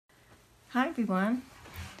Hi everyone.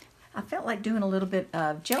 I felt like doing a little bit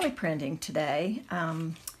of jelly printing today,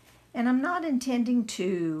 and I'm not intending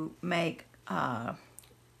to make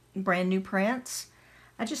brand new prints.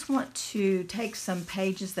 I just want to take some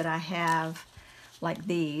pages that I have like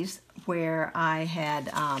these where I had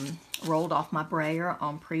rolled off my brayer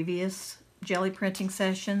on previous jelly printing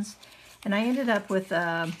sessions, and I ended up with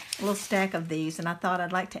a little stack of these, and I thought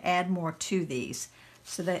I'd like to add more to these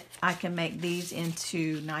so that I can make these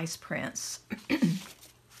into nice prints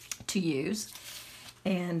to use.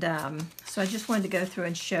 And so I just wanted to go through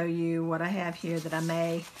and show you what I have here that I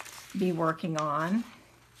may be working on.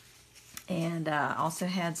 And also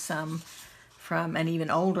had some from an even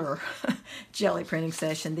older jelly printing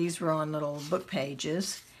session. These were on little book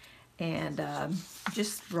pages, and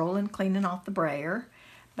just cleaning off the brayer.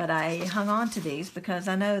 But I hung on to these because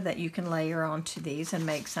I know that you can layer onto these and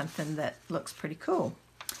make something that looks pretty cool.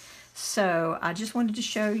 So I just wanted to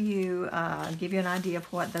show you, give you an idea of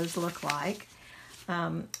what those look like.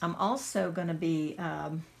 I'm also going to be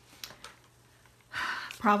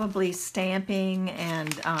probably stamping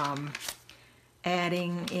and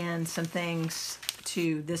adding in some things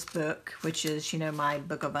to this book, which is, my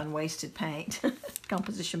book of unwasted paint,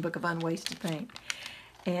 composition book of unwasted paint.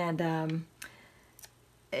 And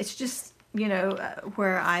it's just,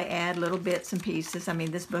 where I add little bits and pieces. I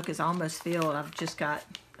mean, this book is almost filled. I've just got,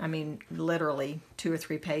 literally 2 or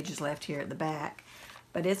 3 pages left here at the back.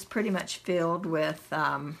 But it's pretty much filled with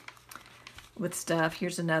stuff.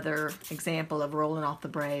 Here's another example of rolling off the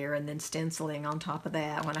brayer and then stenciling on top of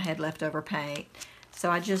that when I had leftover paint. So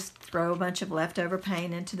I just throw a bunch of leftover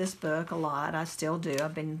paint into this book a lot. I still do.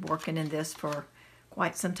 I've been working in this for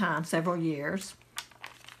quite some time, several years.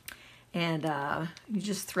 And you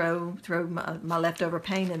just throw my leftover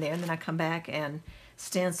paint in there, and then I come back and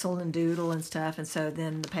stencil and doodle and stuff, and so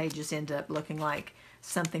then the pages end up looking like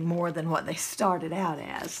something more than what they started out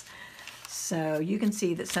as. So you can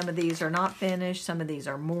see that some of these are not finished, some of these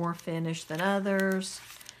are more finished than others.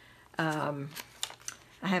 I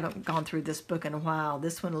haven't gone through this book in a while.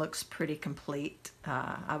 This one looks pretty complete.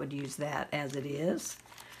 I would use that as it is.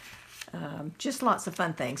 Just lots of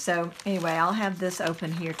fun things. So anyway, I'll have this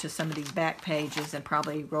open here to some of these back pages and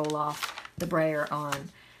probably roll off the brayer on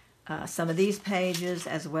some of these pages,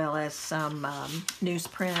 as well as some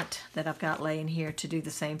newsprint that I've got laying here to do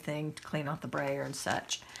the same thing, to clean off the brayer and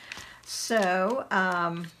such. So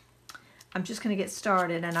I'm just going to get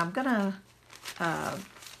started, and I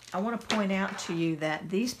want to point out to you that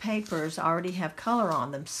these papers already have color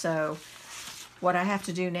on them. So what I have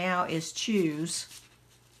to do now is choose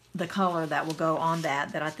the color that will go on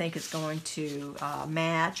that I think is going to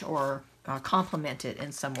match or complement it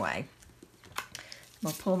in some way. I'm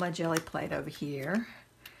going to pull my jelly plate over here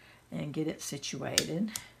and get it situated.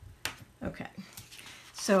 Okay,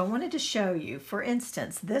 so I wanted to show you, for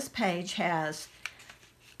instance, this page has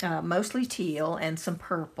mostly teal and some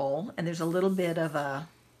purple, and there's a little bit of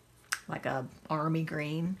like a army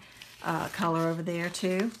green color over there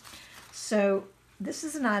too. So this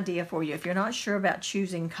is an idea for you. If you're not sure about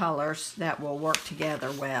choosing colors that will work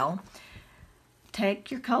together well, take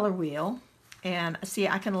your color wheel and see,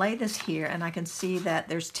 I can lay this here and I can see that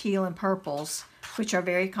there's teal and purples, which are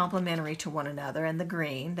very complementary to one another, and the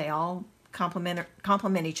green. They all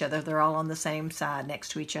complement each other. They're all on the same side next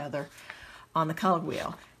to each other on the color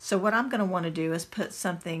wheel. So what I'm going to want to do is put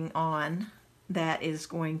something on that is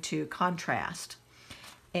going to contrast.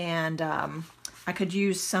 And I could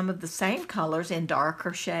use some of the same colors in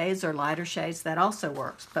darker shades or lighter shades. That also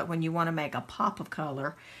works. But when you want to make a pop of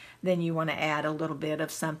color, then you want to add a little bit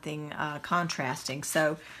of something contrasting.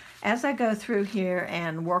 So as I go through here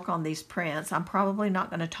and work on these prints, I'm probably not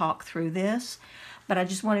going to talk through this, but I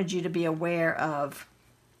just wanted you to be aware of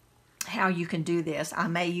how you can do this. I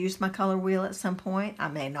may use my color wheel at some point. I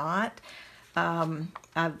may not.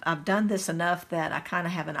 I've done this enough that I kind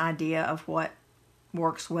of have an idea of what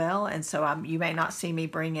works well, and so you may not see me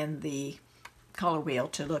bring in the color wheel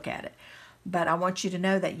to look at it. But I want you to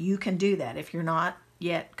know that you can do that. If you're not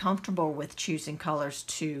yet comfortable with choosing colors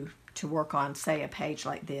to work on, say, a page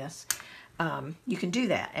like this, you can do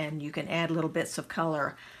that, and you can add little bits of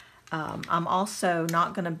color. I'm also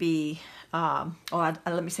not going to be,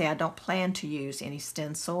 let me say, I don't plan to use any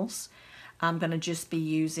stencils. I'm going to just be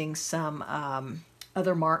using some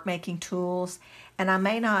other mark making tools, and I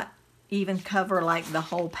may not even cover like the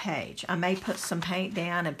whole page. I may put some paint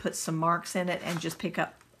down and put some marks in it and just pick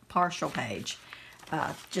up partial page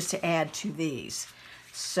just to add to these.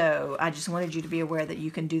 So I just wanted you to be aware that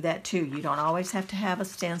you can do that too. You don't always have to have a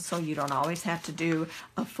stencil. You don't always have to do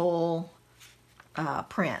a full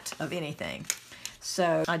print of anything.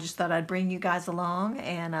 So I just thought I'd bring you guys along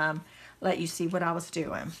and let you see what I was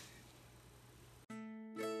doing.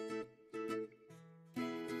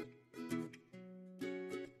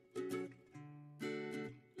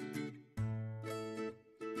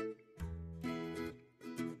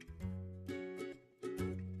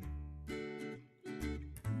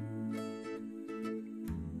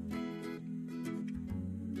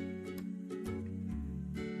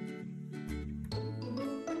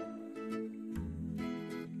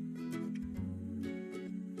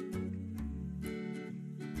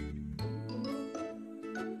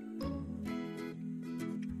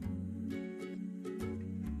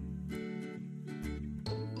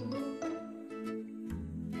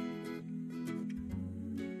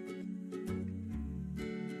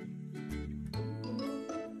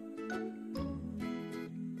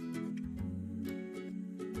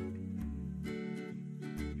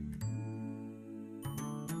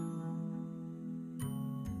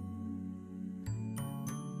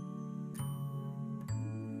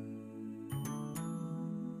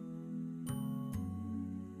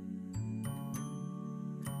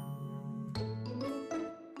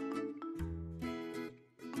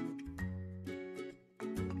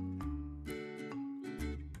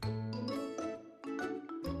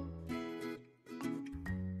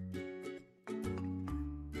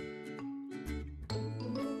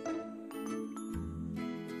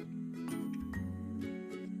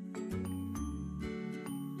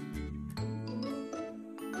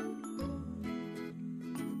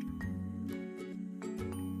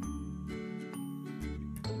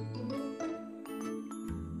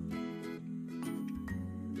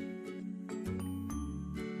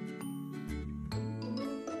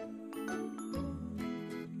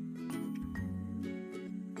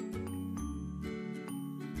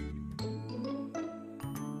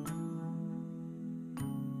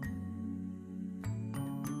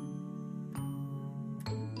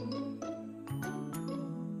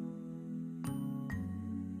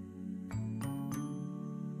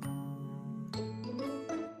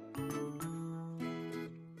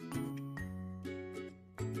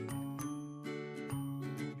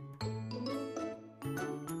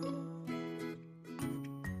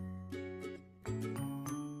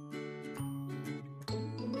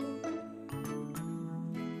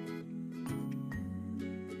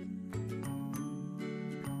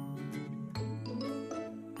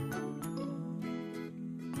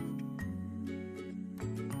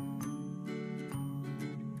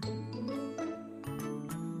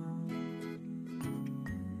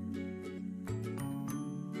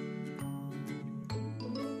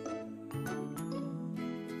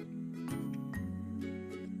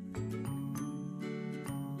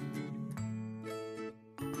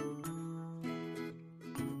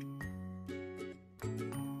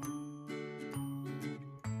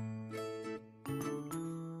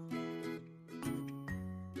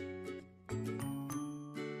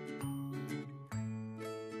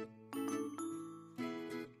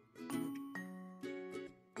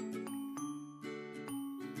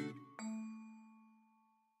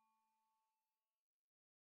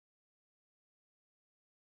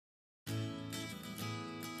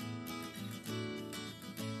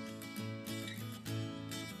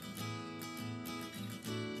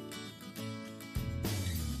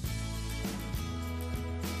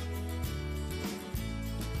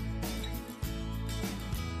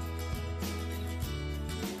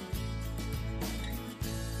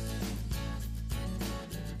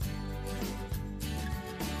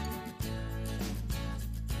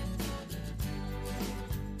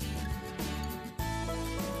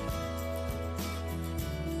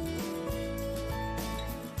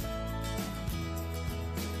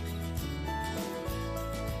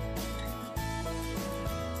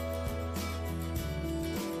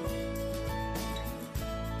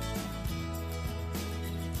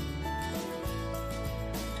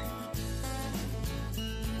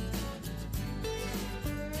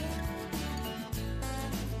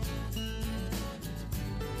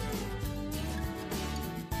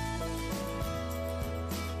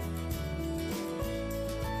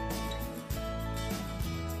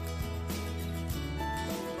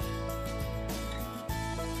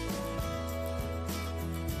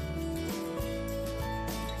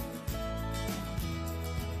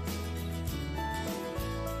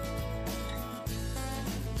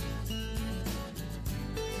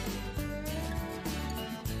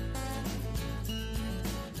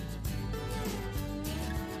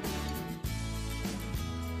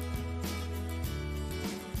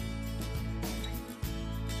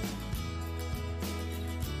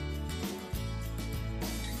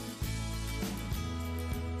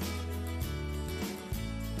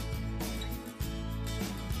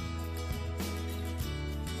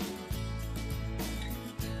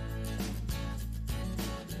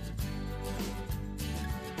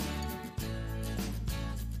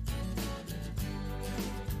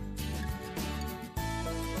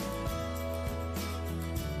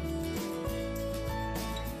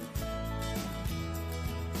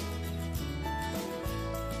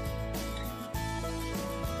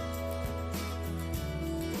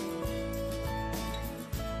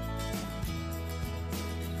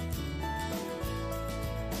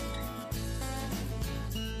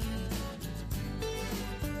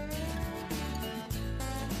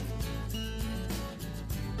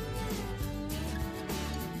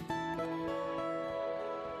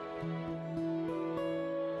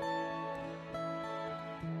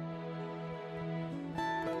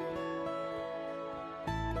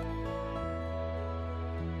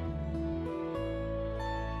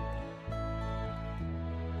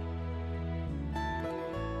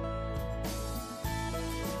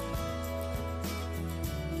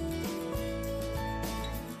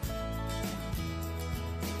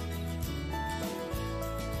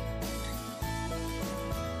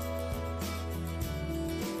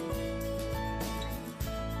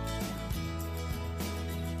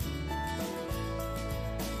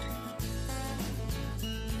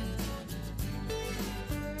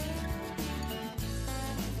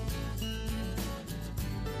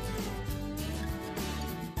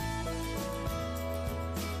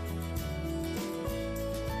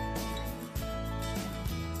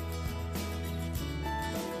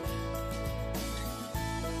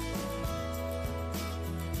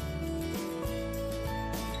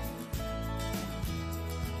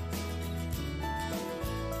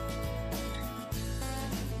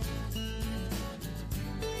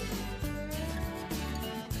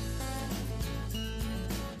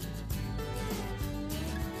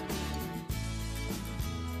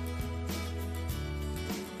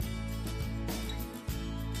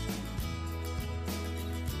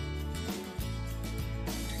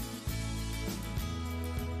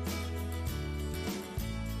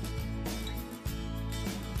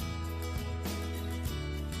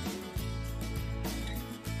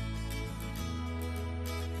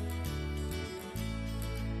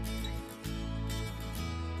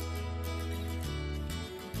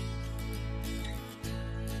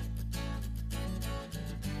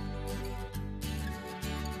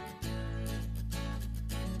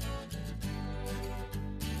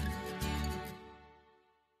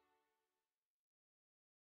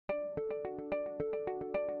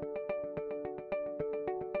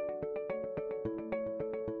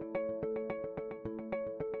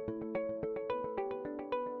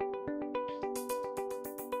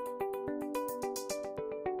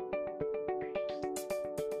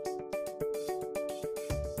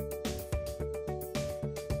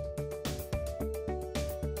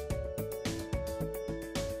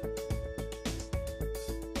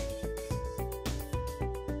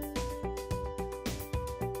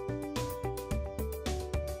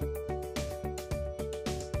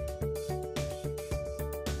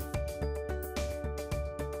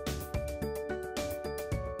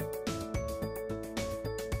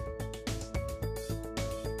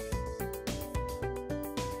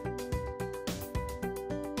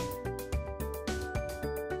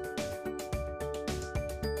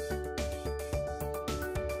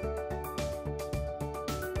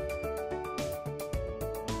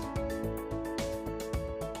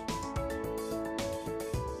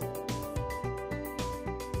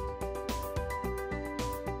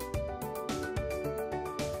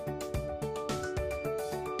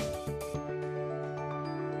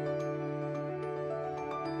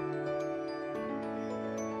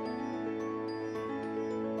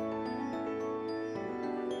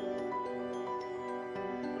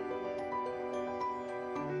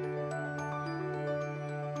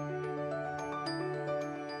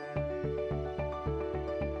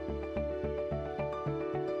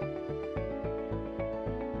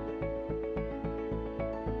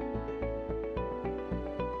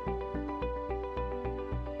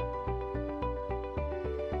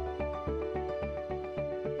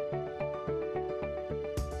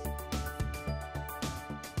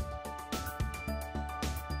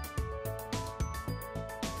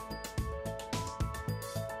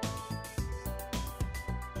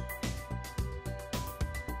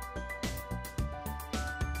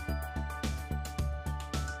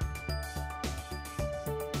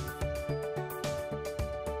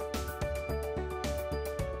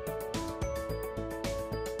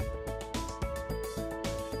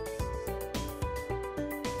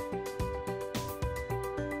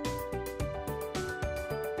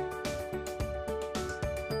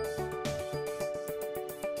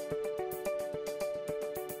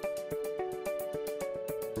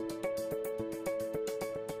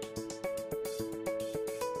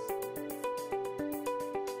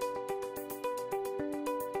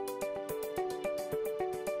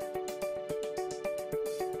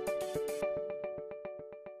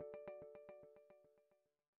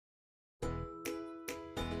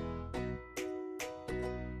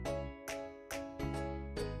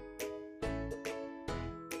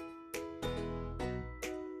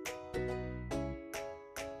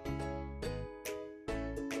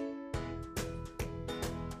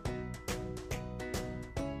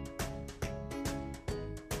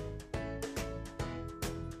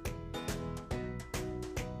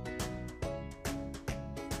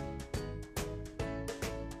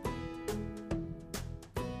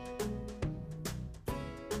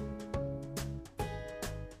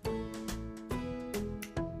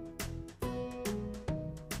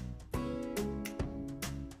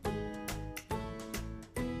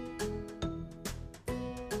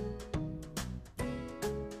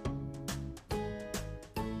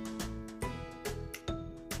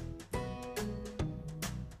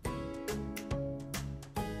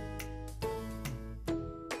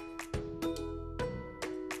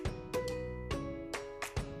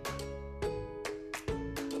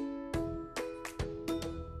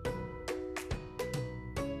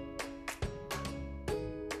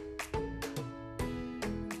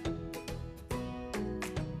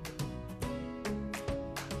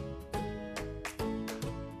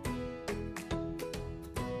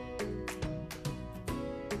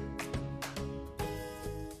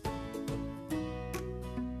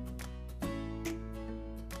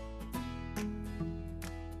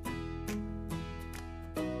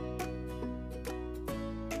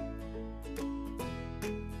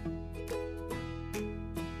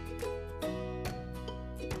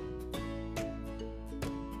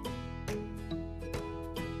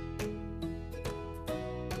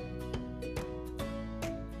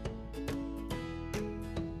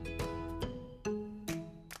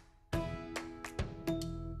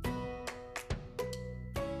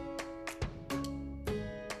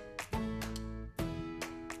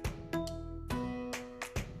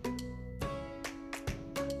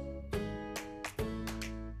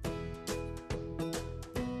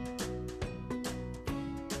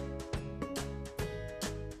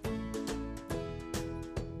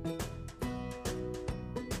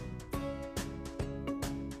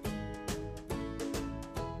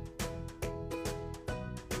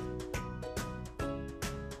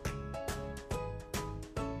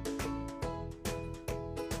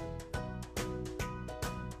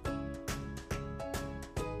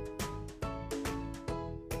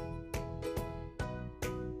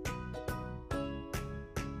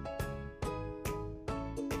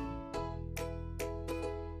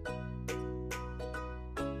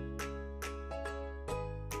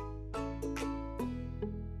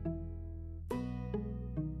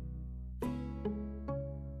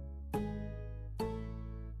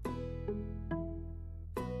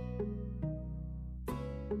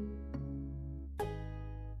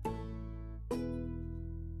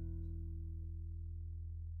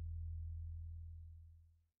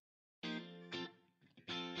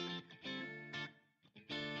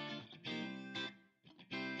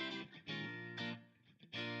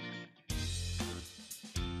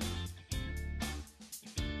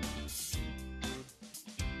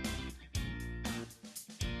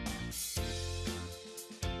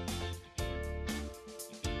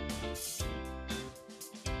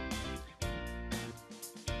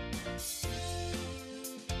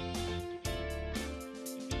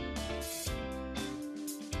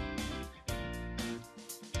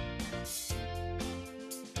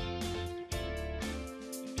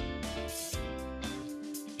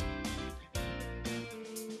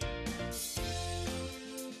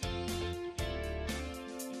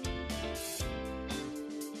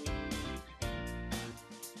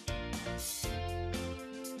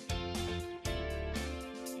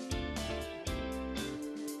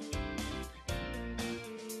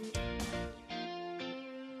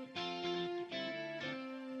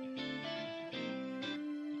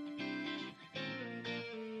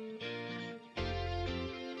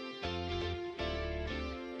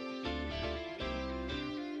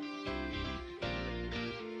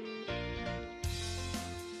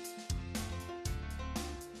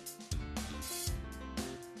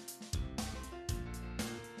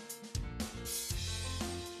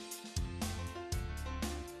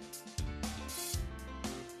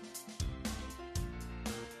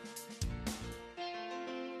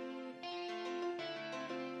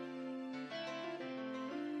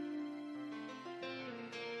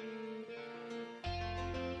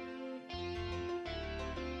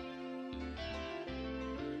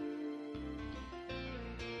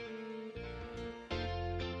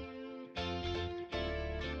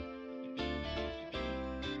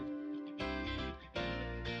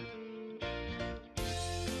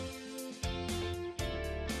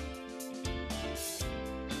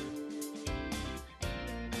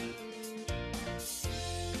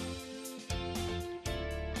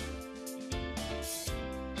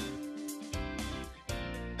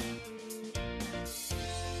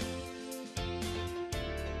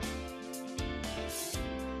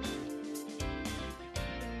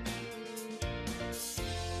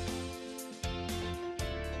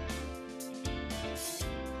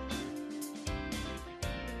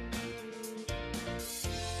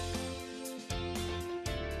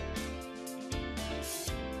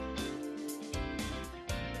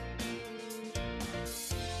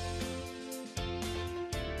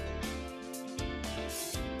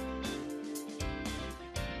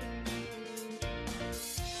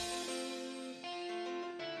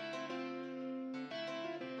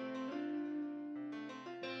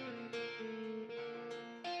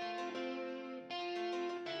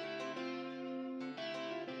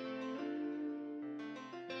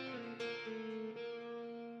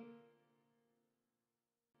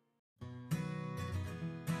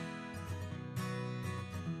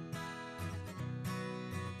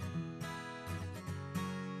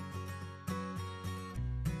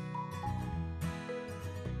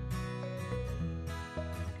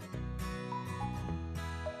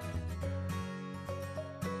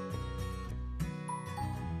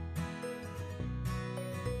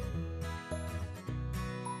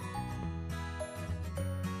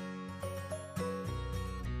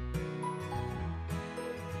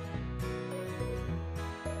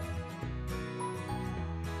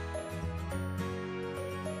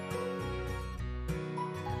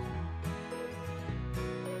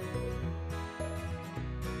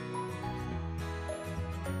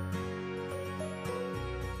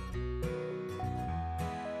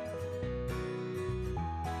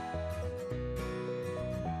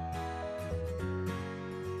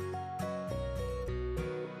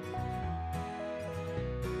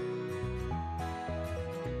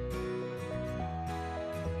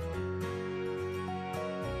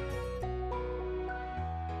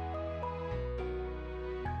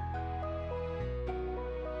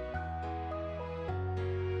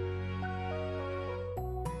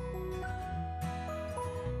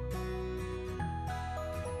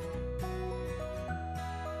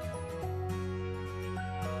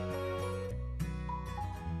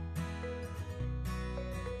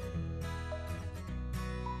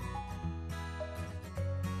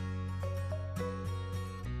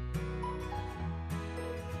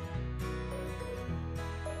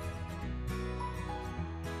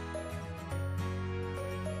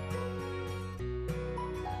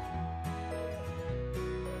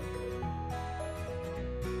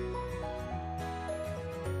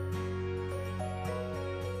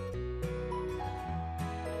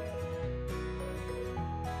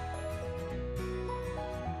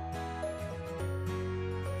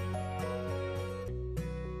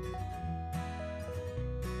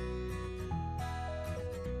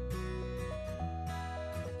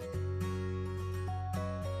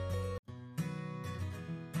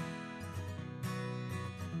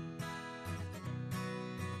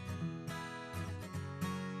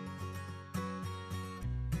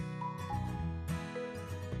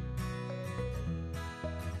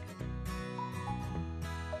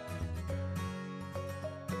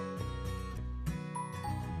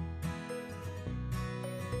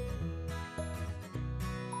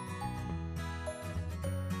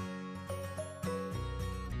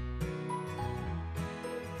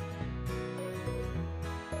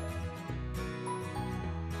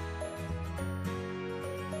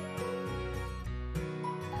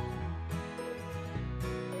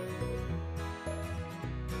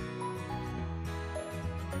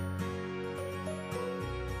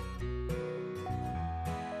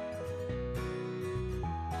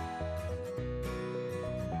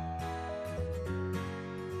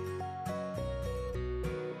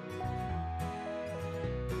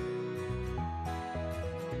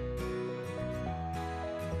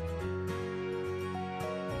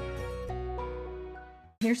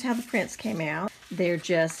 Here's how the prints came out. They're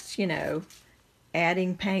just, you know,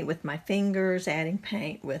 adding paint with my fingers, adding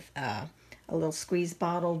paint with a little squeeze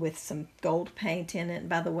bottle with some gold paint in it. And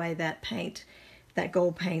by the way, that paint, that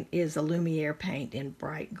gold paint is a Lumiere paint in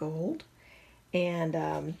bright gold. And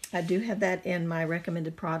I do have that in my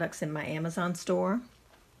recommended products in my Amazon store.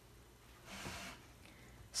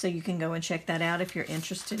 So you can go and check that out if you're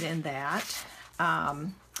interested in that.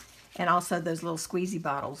 And also those little squeezy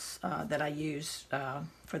bottles that I use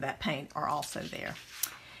for that paint are also there.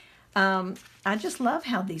 I just love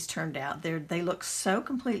how these turned out. They look so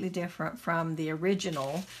completely different from the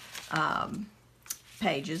original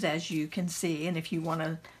pages, as you can see. And if you want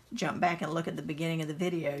to jump back and look at the beginning of the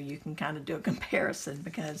video, you can kind of do a comparison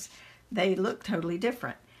because they look totally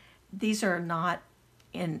different. These are not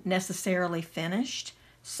necessarily finished.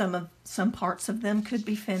 Some parts of them could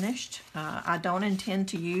be finished. I don't intend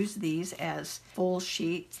to use these as full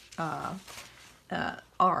sheet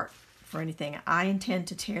art for anything. I intend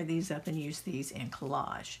to tear these up and use these in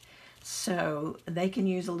collage. So they can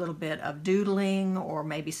use a little bit of doodling or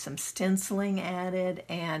maybe some stenciling added,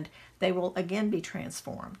 and they will again be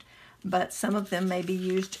transformed. But some of them may be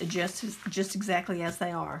used just exactly as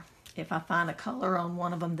they are. If I find a color on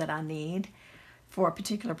one of them that I need for a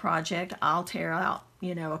particular project, I'll tear out,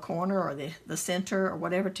 you know, a corner or the center or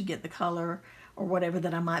whatever to get the color or whatever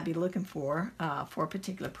that I might be looking for a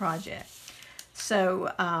particular project.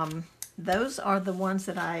 So those are the ones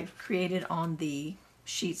that I created on the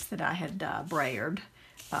sheets that I had brayered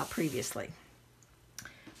previously.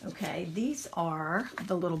 Okay, these are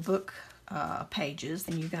the little book pages,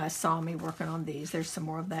 and you guys saw me working on these. There's some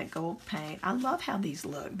more of that gold paint. I love how these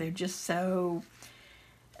look. They're just so,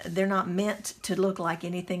 they're not meant to look like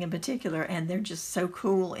anything in particular, and they're just so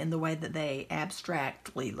cool in the way that they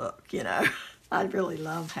abstractly look, you know. I really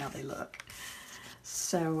love how they look.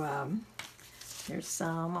 So here's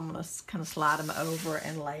some. I'm going to kind of slide them over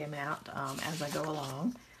and lay them out as I go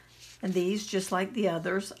along. And these, just like the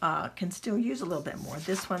others, can still use a little bit more.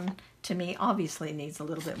 This one, to me, obviously needs a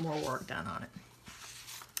little bit more work done on it.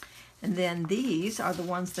 And then these are the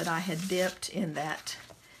ones that I had dipped in that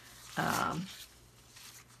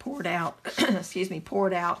poured out, excuse me,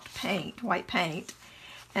 poured out paint, white paint.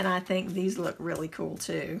 And I think these look really cool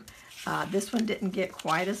too. This one didn't get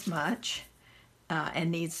quite as much and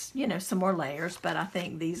needs, you know, some more layers, but I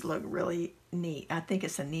think these look really neat. I think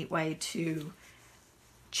it's a neat way to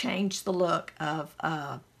change the look of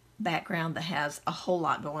a background that has a whole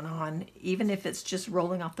lot going on. Even if it's just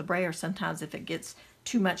rolling off the brayer, sometimes if it gets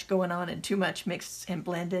too much going on and too much mixed and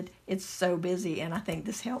blended, it's so busy, and I think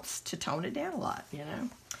this helps to tone it down a lot, you know.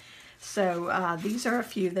 So these are a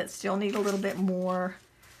few that still need a little bit more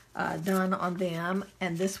done on them,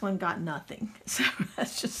 and this one got nothing. So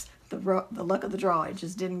that's just the luck of the draw. It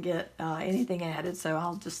just didn't get anything added, so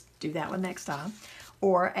I'll just do that one next time,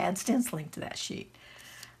 or add stenciling to that sheet.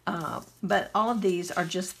 But all of these are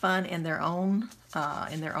just fun in their own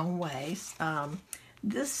ways.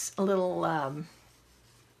 This little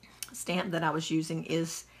stamp that I was using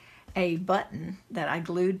is a button that I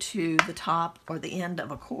glued to the top or the end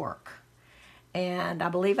of a cork. And I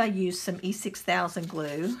believe I used some E6000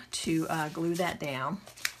 glue to glue that down.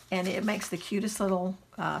 And it makes the cutest little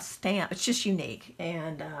stamp. It's just unique.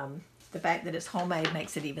 And the fact that it's homemade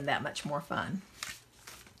makes it even that much more fun.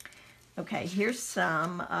 Okay, here's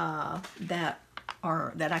some that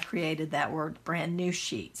I created that were brand new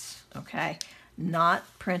sheets. Okay, not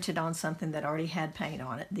printed on something that already had paint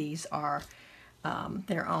on it. These are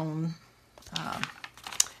their own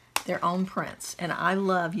prints, and I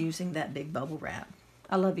love using that big bubble wrap.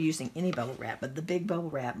 I love using any bubble wrap, but the big bubble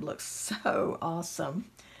wrap looks so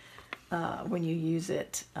awesome when you use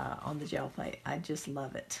it on the gel plate. I just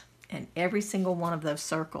love it, and every single one of those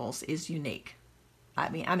circles is unique. I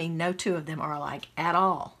mean, no two of them are alike at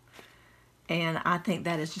all. And I think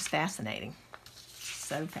that is just fascinating.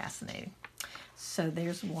 So fascinating. So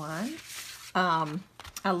there's one.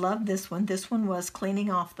 I love this one. This one was cleaning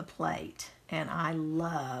off the plate. And I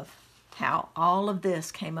love how all of this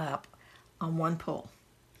came up on one pull.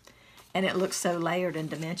 And it looks so layered and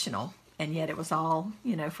dimensional. And yet it was all,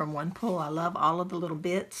 you know, from one pull. I love all of the little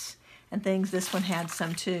bits and things. This one had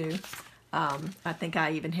some too. I think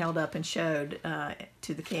I even held up and showed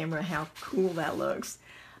to the camera how cool that looks.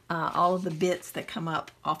 All of the bits that come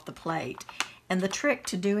up off the plate. And the trick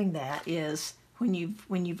to doing that is when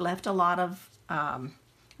you've left a lot of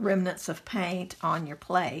remnants of paint on your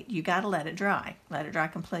plate, you got to let it dry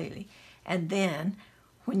completely. And then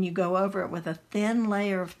when you go over it with a thin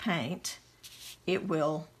layer of paint, it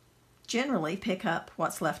will generally pick up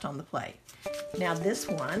what's left on the plate. Now this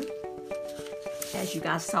one as you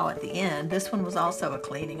guys saw at the end, this one was also a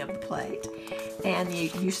cleaning of the plate. And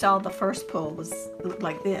you saw the first pull was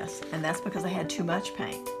like this, and that's because I had too much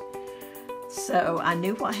paint. So I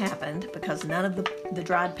knew what happened because none of the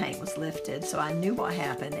dried paint was lifted, so I knew what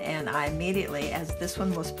happened, and I immediately, as this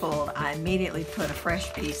one was pulled, I immediately put a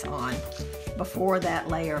fresh piece on before that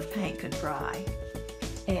layer of paint could dry,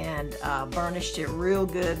 and burnished it real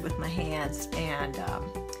good with my hands, and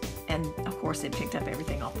of course it picked up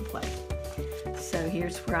everything off the plate. So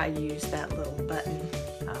here's where I used that little button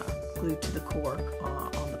glued to the cork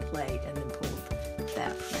on the plate and then pulled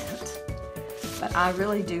that print. But I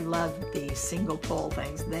really do love these single pull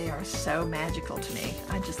things. They are so magical to me.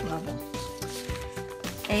 I just love them.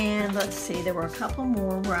 And let's see, there were a couple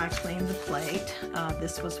more where I cleaned the plate.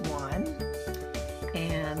 This was one.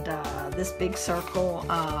 And this big circle,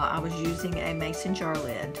 I was using a mason jar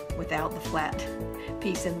lid without the flat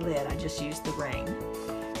piece in the lid. I just used the ring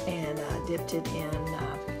and dipped it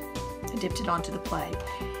onto the plate.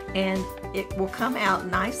 And it will come out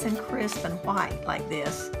nice and crisp and white like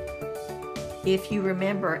this. If you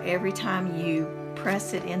remember, every time you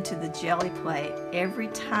press it into the jelly plate, every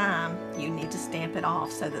time you need to stamp it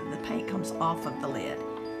off so that the paint comes off of the lid.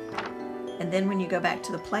 And then when you go back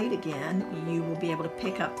to the plate again, you will be able to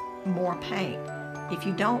pick up more paint. If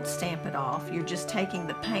you don't stamp it off, you're just taking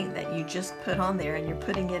the paint that you just put on there and you're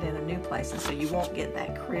putting it in a new place, and so you won't get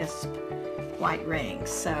that crisp white ring.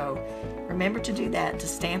 So remember to do that, to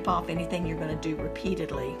stamp off anything you're going to do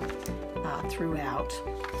repeatedly throughout.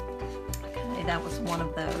 Okay, that was one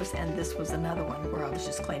of those, and this was another one where I was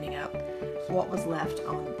just cleaning up what was left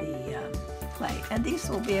on the plate. And these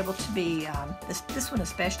will be able to be, this one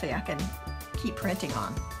especially, I can keep printing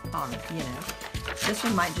on it, you know. This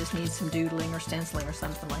one might just need some doodling or stenciling or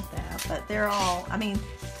something like that, but they're all, I mean,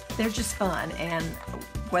 they're just fun, and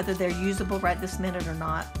whether they're usable right this minute or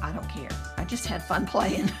not, I don't care. I just had fun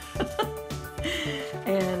playing.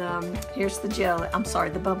 And here's the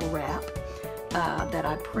the bubble wrap that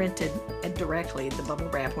I printed directly. The bubble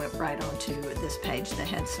wrap went right onto this page that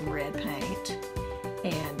had some red paint,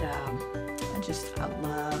 and I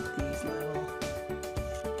love these little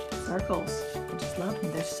circles. I just love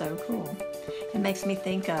them. They're so cool. It makes me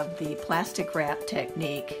think of the plastic wrap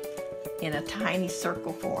technique in a tiny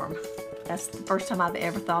circle form. That's the first time I've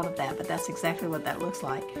ever thought of that, but that's exactly what that looks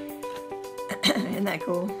like. Isn't that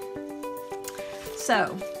cool?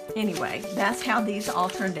 So anyway, that's how these all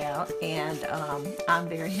turned out, and I'm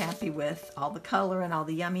very happy with all the color and all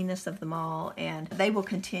the yumminess of them all, and they will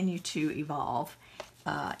continue to evolve.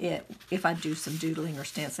 If I do some doodling or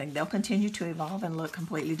stenciling, they'll continue to evolve and look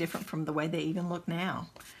completely different from the way they even look now.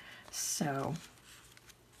 So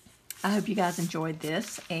I hope you guys enjoyed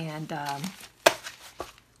this, and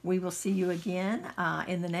we will see you again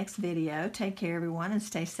in the next video. Take care, everyone, and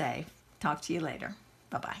stay safe. Talk to you later.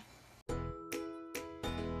 Bye-bye.